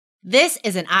This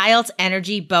is an IELTS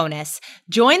Energy bonus.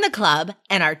 Join the club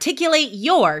and articulate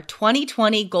your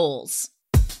 2020 goals.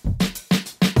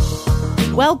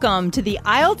 Welcome to the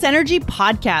IELTS Energy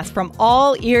podcast from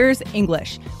All Ears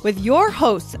English with your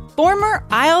hosts, former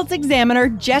IELTS examiner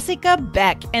Jessica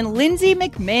Beck and Lindsay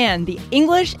McMahon, the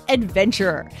English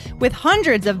adventurer. With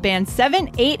hundreds of Band 7,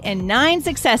 8, and 9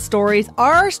 success stories,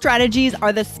 our strategies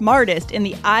are the smartest in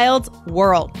the IELTS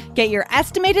world. Get your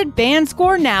estimated band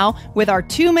score now with our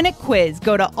 2-minute quiz.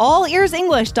 Go to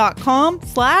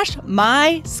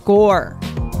allearsenglish.com/myscore.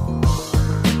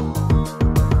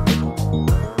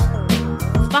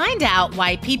 Find out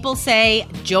why people say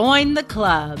join the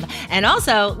club, and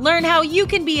also learn how you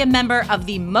can be a member of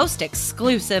the most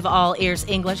exclusive All Ears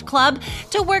English Club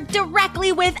to work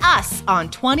directly with us on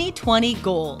 2020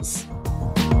 goals.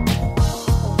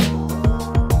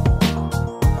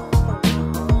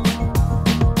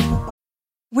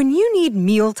 When you need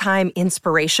mealtime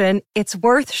inspiration, it's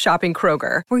worth shopping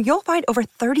Kroger, where you'll find over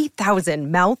 30,000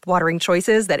 mouth-watering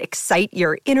choices that excite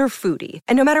your inner foodie.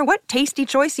 And no matter what tasty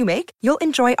choice you make, you'll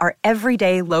enjoy our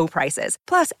everyday low prices,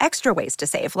 plus extra ways to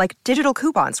save, like digital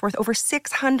coupons worth over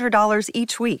 $600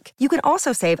 each week. You can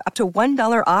also save up to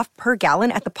 $1 off per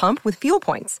gallon at the pump with fuel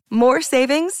points. More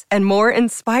savings and more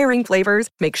inspiring flavors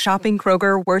make shopping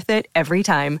Kroger worth it every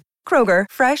time. Kroger,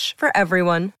 fresh for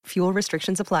everyone. Fuel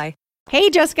restrictions apply.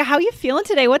 Hey, Jessica, how are you feeling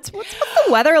today? What's the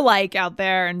weather like out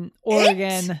there in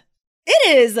Oregon?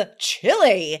 It is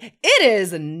chilly. It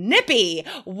is nippy,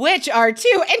 which are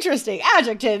two interesting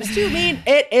adjectives to mean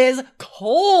it is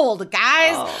cold,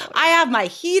 guys. Oh. I have my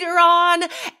heater on,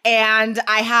 and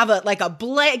I have a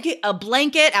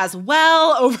blanket as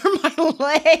well over my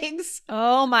legs.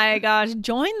 Oh my gosh,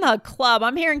 join the club.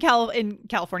 I'm here in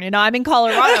California. No, I'm in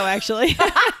Colorado, actually.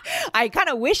 I kind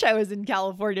of wish I was in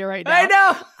California right now. I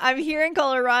know. I'm here in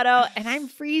Colorado, and I'm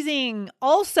freezing.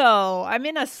 Also, I'm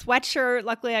in a sweatshirt.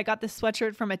 Luckily, I got this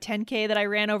sweatshirt from a 10K that I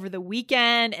ran over the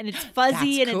weekend, and it's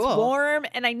fuzzy That's and cool. it's warm,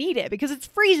 and I need it because it's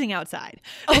freezing outside.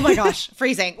 Oh my gosh,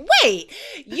 freezing. Wait,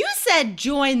 you said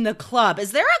join the club.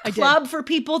 Is there a club for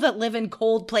people that live in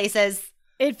cold places?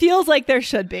 It feels like there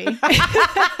should be.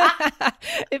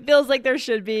 It feels like there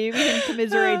should be. We can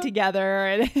commiserate together.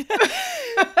 And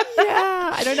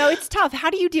yeah, I don't know. It's tough. How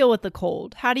do you deal with the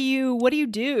cold? What do you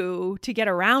do to get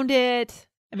around it?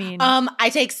 I mean, I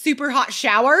take super hot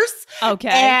showers. Okay.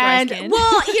 And dry skin.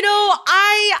 well,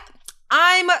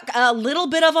 I'm a little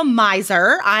bit of a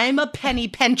miser. I'm a penny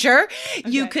pincher,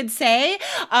 you could say.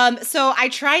 So I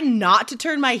try not to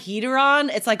turn my heater on.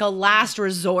 It's like a last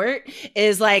resort,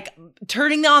 is like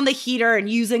turning on the heater and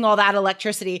using all that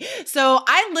electricity. So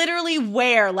I literally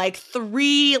wear like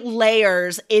 3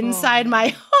 layers inside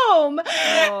my home,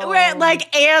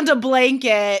 and a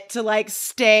blanket to like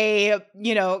stay,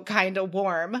 kind of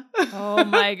warm. Oh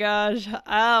my gosh.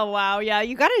 Oh, wow. Yeah,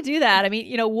 you got to do that. I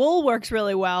mean, wool works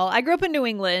really well. I grew up in New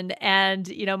England,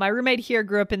 and my roommate here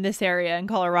grew up in this area in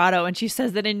Colorado, and she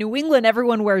says that in New England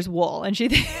everyone wears wool, and she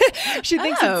thinks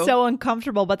it's so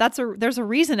uncomfortable, but there's a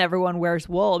reason everyone wears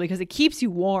wool, because it keeps you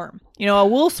warm. A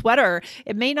wool sweater,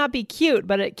 it may not be cute,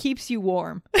 but it keeps you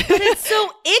warm. But it's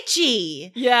so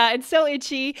itchy. Yeah, it's so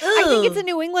itchy. Ugh. I think it's a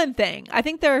New England thing. I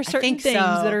think there are certain things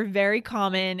so. that are very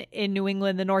common in New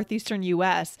England, the northeastern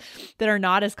U.S., that are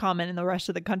not as common in the rest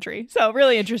of the country. So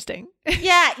really interesting.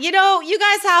 Yeah, you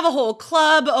guys have a whole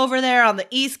club over there on the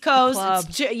East Coast.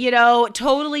 It's,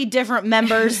 totally different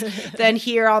members than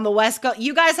here on the West Coast.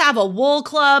 You guys have a wool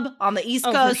club on the East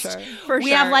Coast. For sure. We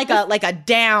have like a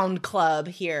down club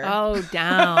here. Oh,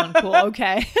 down. Cool.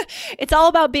 Okay. It's all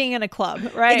about being in a club,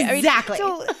 right? Exactly.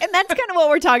 And that's kind of what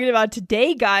we're talking about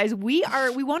today, guys. We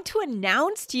want to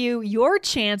announce to you your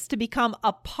chance to become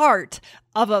a part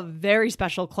of a very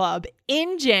special club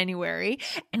in January.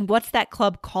 And what's that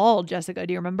club called, Jessica?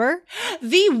 Do you remember?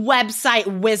 The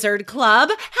Website Wizard Club.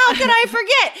 How can I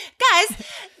forget? Guys,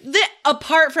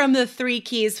 apart from the 3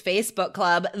 Keys Facebook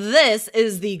club, this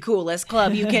is the coolest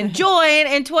club you can join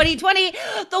in 2020,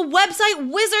 the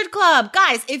Website Wizard Club.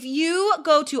 Guys, if you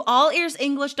go to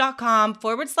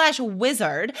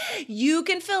allearsenglish.com/wizard, you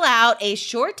can fill out a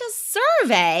short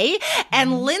survey,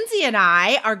 and Lindsay and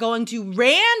I are going to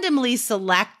randomly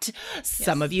select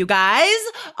some of you guys,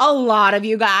 a lot of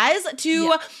you guys,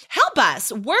 to help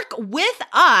us, work with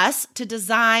us to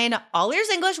design All Ears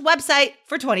English website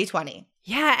for 2020.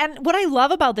 Yeah, and what I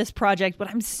love about this project, what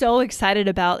I'm so excited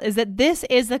about, is that this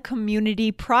is a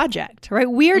community project, right?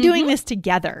 We are doing this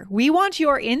together. We want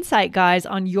your insight, guys,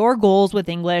 on your goals with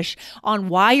English, on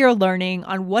why you're learning,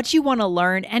 on what you want to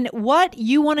learn, and what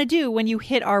you want to do when you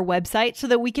hit our website so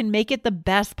that we can make it the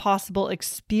best possible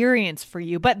experience for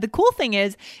you. But the cool thing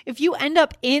is, if you end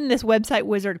up in this Website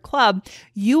Wizard Club,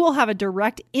 you will have a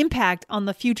direct impact on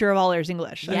the future of All Ears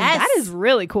English. Yes. I mean, that is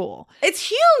really cool. It's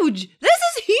huge. This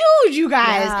is huge, you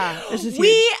guys. Yeah, this is huge.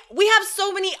 We have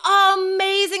so many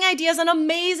amazing ideas and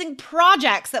amazing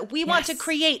projects that we want to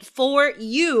create for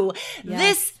you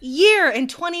this year in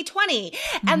 2020.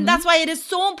 And that's why it is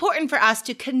so important for us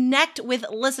to connect with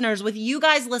listeners, with you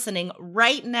guys listening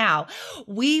right now.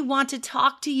 We want to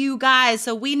talk to you guys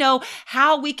so we know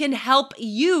how we can help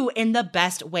you in the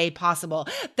best way possible.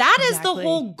 That is the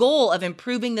whole goal of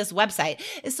improving this website,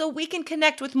 is so we can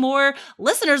connect with more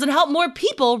listeners and help more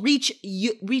people reach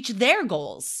their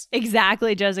goals.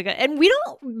 Exactly, Jessica. And we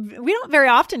don't very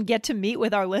often get to meet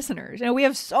with our listeners. You know, we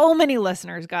have so many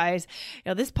listeners, guys. You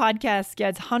know, this podcast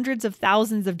gets hundreds of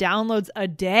thousands of downloads a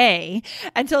day.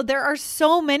 And so there are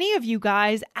so many of you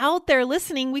guys out there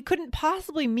listening. We couldn't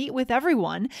possibly meet with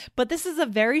everyone, but this is a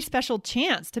very special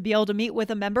chance to be able to meet with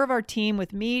a member of our team,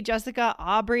 with me, Jessica,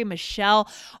 Aubrey, Michelle,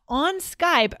 on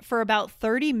Skype for about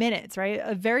 30 minutes, right?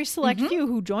 A very select few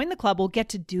who join the club will get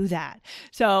to do that.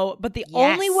 So, but the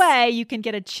only way you can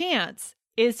get a chance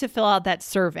is to fill out that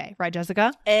survey, right,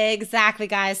 Jessica? Exactly,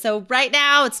 guys. So right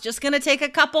now, it's just going to take a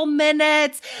couple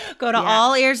minutes. Go to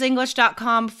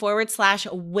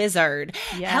allearsenglish.com/wizard.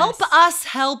 Yes. Help us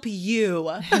help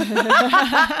you.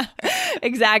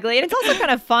 Exactly. And it's also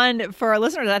kind of fun for our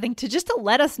listeners, I think, to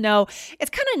let us know. It's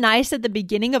kind of nice at the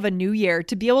beginning of a new year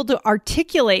to be able to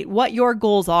articulate what your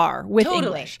goals are with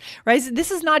English, right? So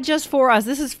this is not just for us.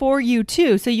 This is for you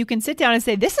too. So you can sit down and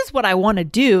say, this is what I want to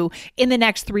do in the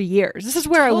next 3 years. This is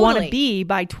where I want to be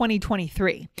by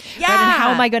 2023. Yeah. Right? And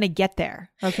how am I going to get there?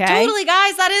 Okay. Totally,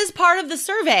 guys. That is part of the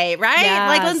survey, right? Yes.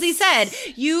 Like Lindsay said,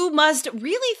 you must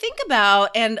really think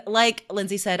about and, like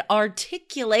Lindsay said,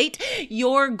 articulate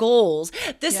your goals.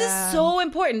 This is so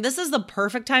important. This is the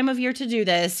perfect time of year to do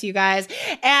this, you guys.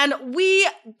 And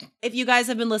if you guys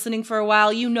have been listening for a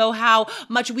while, you know how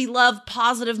much we love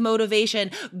positive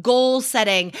motivation, goal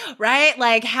setting, right?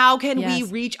 Like, how can we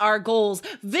reach our goals?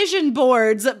 Vision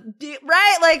boards,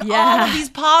 right? Like all of these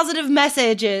positive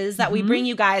messages that we bring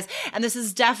you guys. And this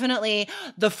is definitely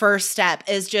the first step,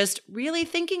 is just really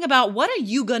thinking about, what are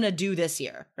you going to do this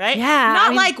year, right? Yeah.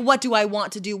 Not like, what do I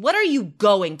want to do? What are you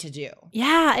going to do?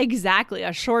 Yeah, exactly.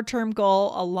 A short-term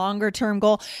goal, a longer-term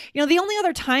goal. You know, the only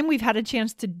other time we've had a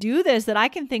chance to do this that I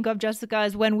can think of, Jessica,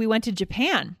 is when we went to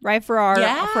Japan, right? For our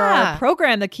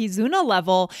program, the Kizuna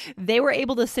level, they were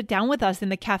able to sit down with us in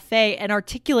the cafe and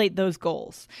articulate those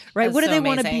goals, right? That's what do so they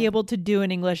want to amazing. be able to do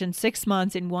in English in 6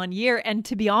 months, in 1 year? And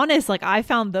to be honest, like, I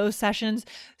found those sessions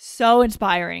so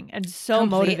inspiring and so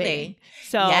motivating.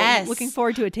 So looking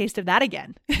forward to a taste of that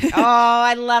again. Oh,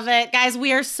 I love it. Guys,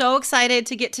 we are so excited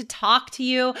to get to talk to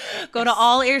you. Go to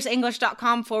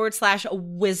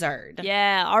allearsenglish.com/wizard.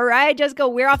 Yeah. All right, Jessica,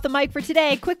 we're off the mic for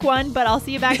today. Quick one, but I'll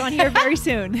see you back on here very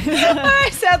soon. All right,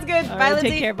 sounds good. All Bye, right,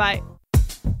 Lindsay. take care. Bye.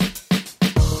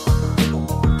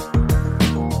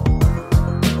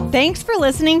 Thanks for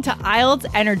listening to IELTS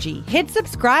Energy. Hit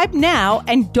subscribe now,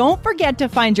 and don't forget to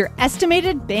find your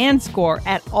estimated band score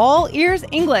at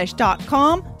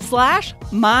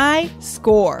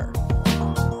allearsenglish.com/myscore.